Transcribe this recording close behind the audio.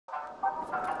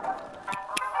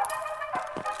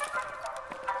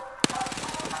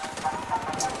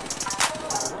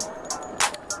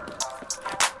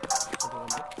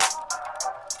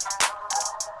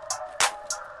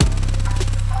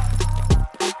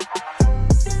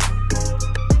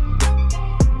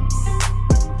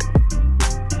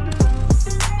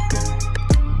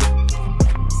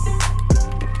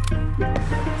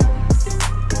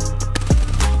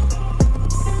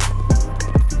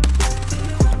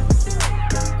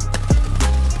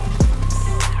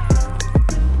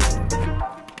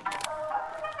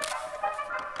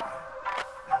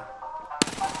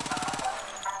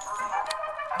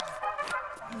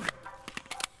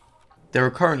There are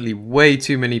currently way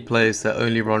too many players that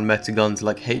only run meta guns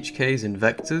like HKs and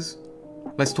vectors.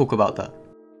 Let's talk about that.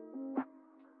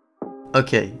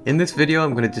 Okay, in this video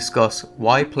I'm going to discuss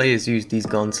why players use these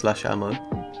guns / ammo,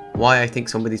 why I think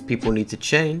some of these people need to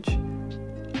change,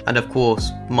 and of course,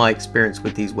 my experience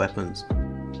with these weapons.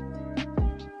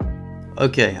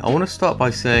 Okay, I want to start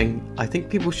by saying, I think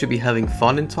people should be having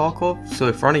fun in Tarkov, so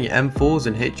if running M4s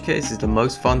and HKs is the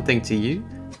most fun thing to you,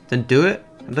 then do it,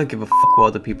 and don't give a fuck what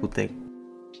other people think.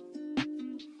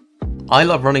 I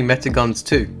love running meta guns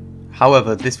too,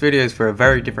 however this video is for a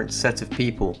very different set of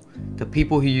people. The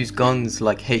people who use guns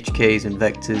like HKs and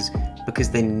vectors because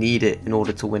they need it in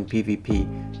order to win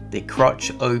PvP. They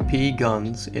crutch OP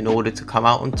guns in order to come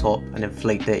out on top and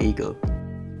inflate their ego.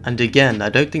 And again, I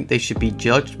don't think they should be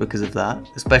judged because of that,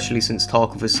 especially since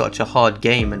Tarkov is such a hard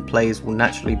game and players will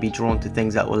naturally be drawn to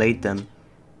things that will aid them.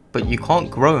 But you can't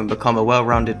grow and become a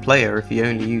well-rounded player if you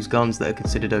only use guns that are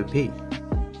considered OP.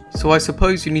 So I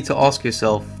suppose you need to ask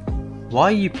yourself, why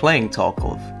are you playing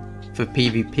Tarkov? For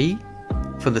PvP?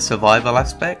 For the survival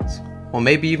aspect? Or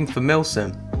maybe even for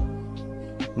milsim?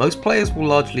 Most players will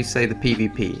largely say the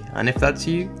PvP, and if that's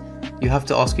you, you have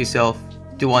to ask yourself,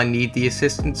 do I need the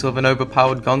assistance of an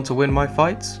overpowered gun to win my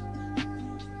fights?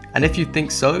 And if you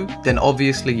think so, then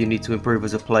obviously you need to improve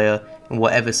as a player in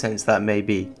whatever sense that may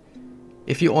be.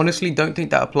 If you honestly don't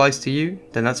think that applies to you,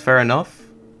 then that's fair enough,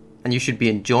 and you should be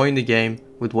enjoying the game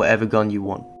with whatever gun you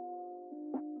want.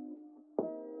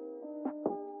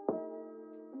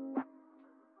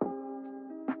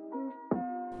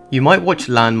 You might watch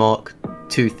Landmark,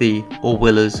 Toothy or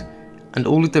Willers, and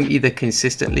all of them either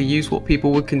consistently use what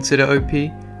people would consider OP,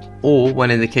 or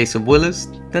when in the case of Willers,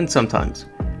 then sometimes.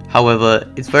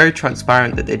 However, it's very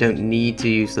transparent that they don't need to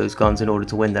use those guns in order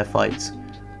to win their fights.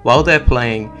 While they're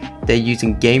playing, they're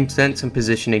using game sense and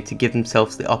positioning to give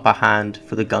themselves the upper hand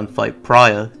for the gunfight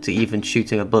prior to even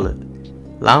shooting a bullet.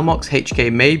 Landmark's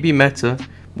HK may be meta,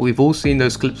 but we've all seen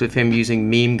those clips of him using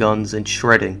meme guns and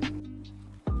shredding.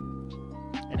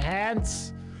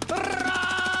 Enhance.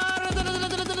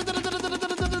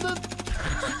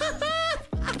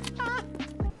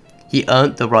 He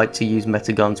earned the right to use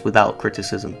meta guns without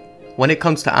criticism. When it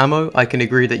comes to ammo, I can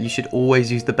agree that you should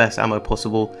always use the best ammo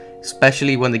possible,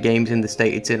 especially when the game's in the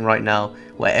state it's in right now,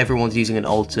 where everyone's using an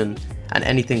Alton, and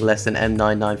anything less than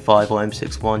M995 or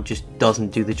M61 just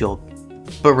doesn't do the job.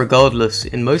 But regardless,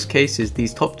 in most cases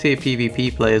these top tier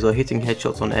PvP players are hitting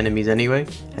headshots on enemies anyway,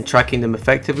 and tracking them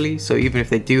effectively, so even if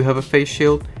they do have a face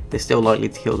shield, they're still likely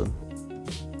to kill them.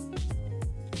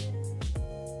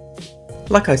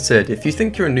 Like I said, if you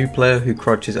think you're a new player who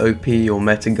crutches OP or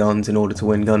meta guns in order to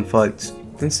win gunfights,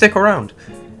 then stick around.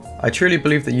 I truly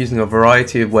believe that using a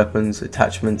variety of weapons,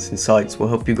 attachments and sights will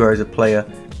help you grow as a player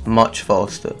much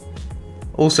faster.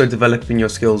 Also developing your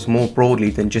skills more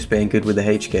broadly than just being good with a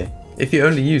HK. If you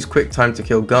only use quick time to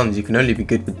kill guns, you can only be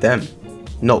good with them,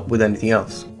 not with anything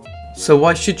else. So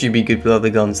why should you be good with other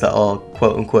guns that are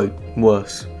quote unquote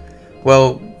worse?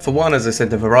 Well, for one, as I said,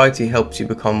 the variety helps you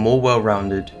become more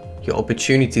well-rounded. Your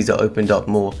opportunities are opened up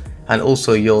more, and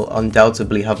also you'll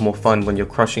undoubtedly have more fun when you're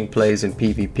crushing players in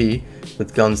PvP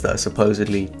with guns that are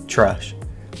supposedly trash.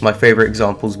 My favourite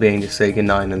examples being the Sega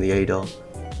 9 and the ADAR.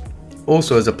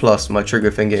 Also as a plus, my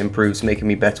trigger finger improves, making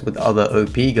me better with other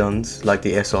OP guns like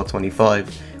the SR25,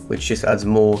 which just adds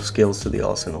more skills to the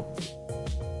arsenal.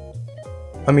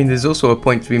 I mean, there's also a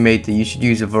point to be made that you should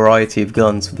use a variety of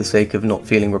guns for the sake of not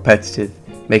feeling repetitive,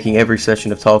 making every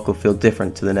session of Tarkov feel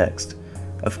different to the next.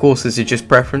 Of course this is just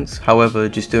preference, however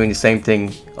just doing the same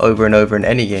thing over and over in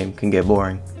any game can get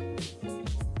boring.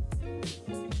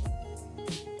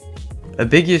 A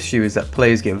big issue is that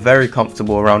players get very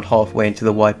comfortable around halfway into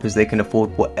the wipe as they can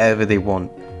afford whatever they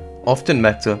want, often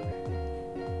meta,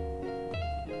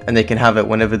 and they can have it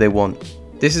whenever they want.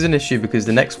 This is an issue because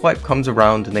the next wipe comes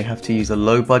around and they have to use a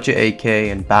low budget AK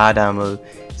and bad ammo.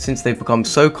 Since they've become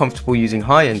so comfortable using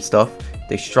high end stuff,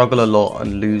 they struggle a lot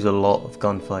and lose a lot of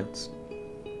gunfights.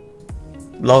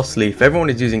 Lastly, if everyone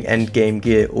is using end game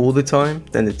gear all the time,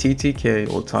 then the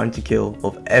TTK or time to kill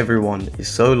of everyone is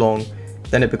so long,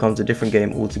 then it becomes a different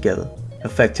game altogether,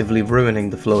 effectively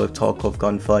ruining the flow of Tarkov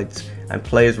gunfights, and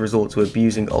players resort to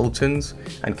abusing Altons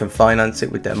and can finance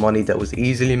it with their money that was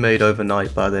easily made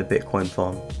overnight by their Bitcoin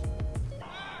farm.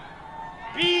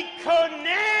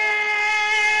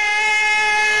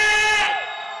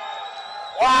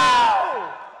 Wow!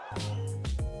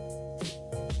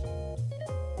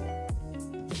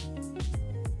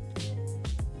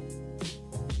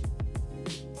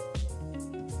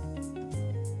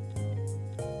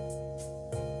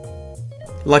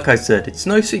 Like I said, it's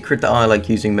no secret that I like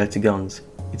using meta guns.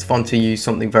 It's It's fun to use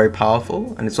something very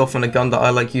powerful, and it's often a gun that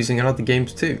I like using in other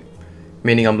games too,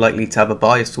 meaning I'm likely to have a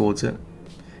bias towards it.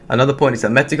 Another point is that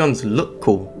meta guns look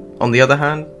cool. On the other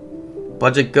hand,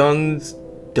 budget guns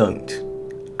don't.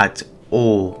 At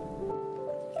all.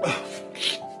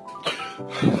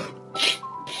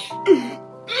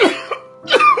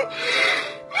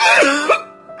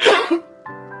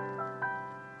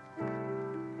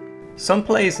 Some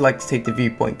players like to take the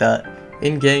viewpoint that,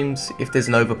 in games, if there's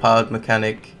an overpowered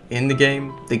mechanic in the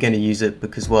game, they're going to use it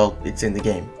because, well, it's in the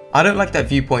game. I don't like that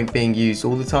viewpoint being used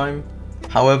all the time.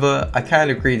 However, I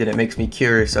can agree that it makes me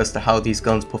curious as to how these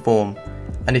guns perform,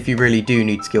 and if you really do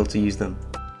need skill to use them.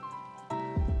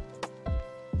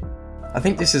 I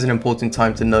think this is an important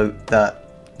time to note that,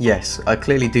 yes, I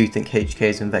clearly do think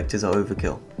HKs and vectors are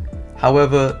overkill.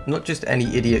 However, not just any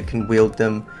idiot can wield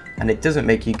them, and it doesn't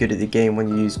make you good at the game when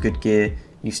you use good gear.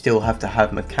 You still have to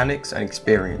have mechanics and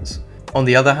experience. On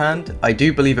the other hand, I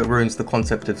do believe it ruins the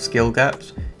concept of skill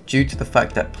gaps due to the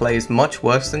fact that players much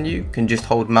worse than you can just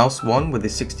hold mouse 1 with a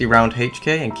 60 round HK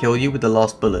and kill you with the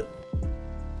last bullet.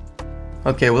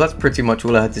 Okay, well that's pretty much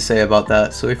all I had to say about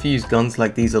that, so if you use guns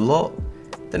like these a lot,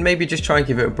 then maybe just try and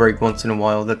give it a break once in a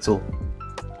while, that's all.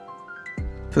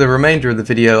 For the remainder of the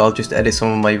video, I'll just edit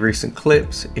some of my recent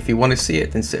clips. If you want to see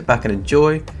it, then sit back and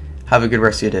enjoy. Have a good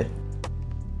rest of your day.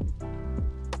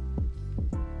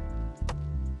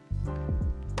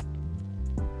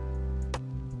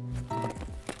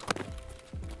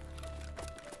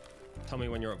 Tell me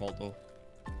when you're at vault door.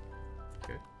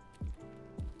 Okay.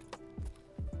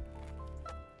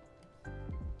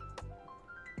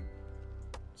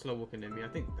 Slow walking in me. I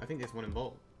think there's one in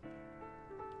vault.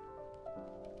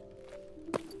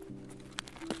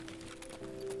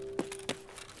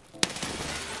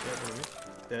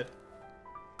 Dead.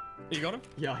 You got him?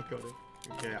 Yeah, I got him.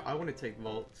 Okay, I want to take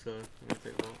vault, so I'm gonna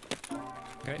take vault.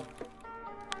 Okay.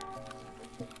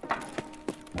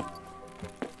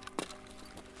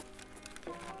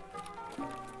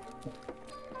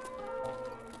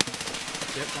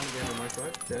 Yep, down again on my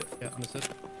side. Dead. Yeah, understood.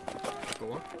 Got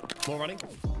one. More running.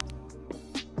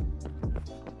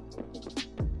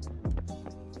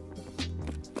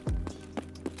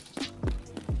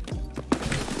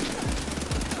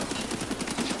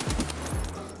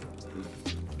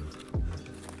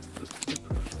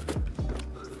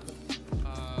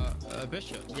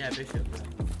 Bishop? Yeah, Bishop.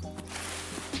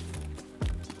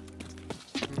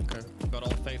 Okay. Got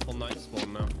all faithful knight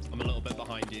spawn now. I'm a little bit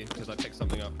behind you because I picked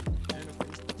something up. Yeah, no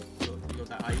problem. You got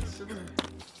that ice.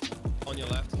 On your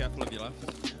left, careful of your left.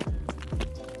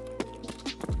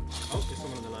 Oh, there's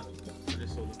someone on the left. I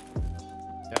just saw them.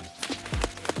 Yeah.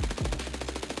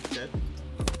 Dead.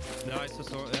 Nice, I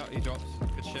saw it. Yeah, he drops.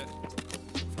 Good shit.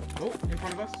 Oh, in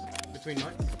front of us. Between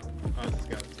knights. Oh, it's a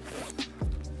scout.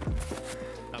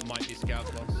 That might be scout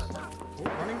boss. Oh,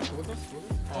 running towards us.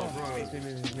 Oh, bro. Me.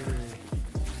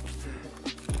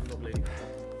 I'm not bleeding.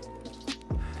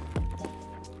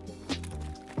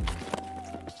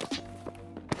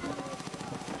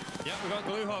 Yeah, we got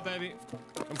glue hot, baby.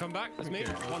 I'm coming back. That's me.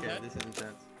 One dead. This is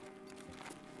intense.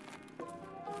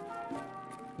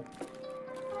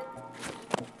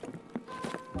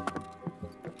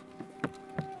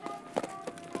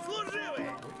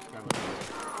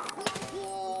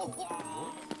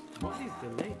 What is the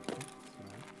late?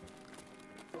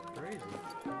 Crazy.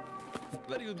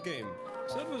 Very good game.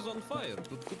 Server's on fire, but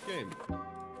good game.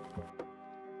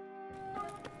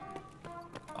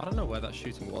 I don't know where that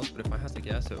shooting was, but if I had to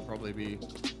guess, it would probably be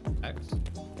X.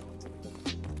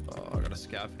 Oh, I got a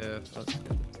scav here. That's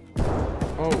good.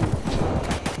 Oh.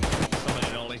 Someone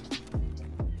in Ollie.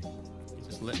 He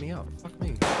just lit me up. Fuck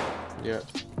me. Yeah.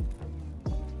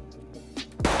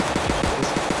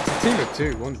 It's a team of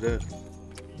two. One's dead.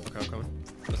 Okay, I'm coming.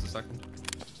 Just a second.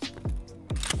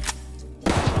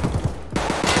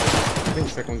 I think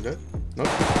the second one's dead. Nope.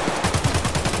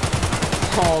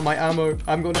 Oh, my ammo.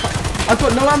 I've got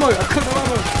no ammo. I've got no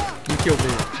ammo. You killed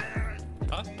me.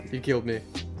 Huh? You killed me.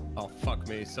 Oh, fuck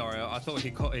me. Sorry. I thought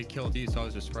he killed you, so I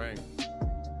was just spraying.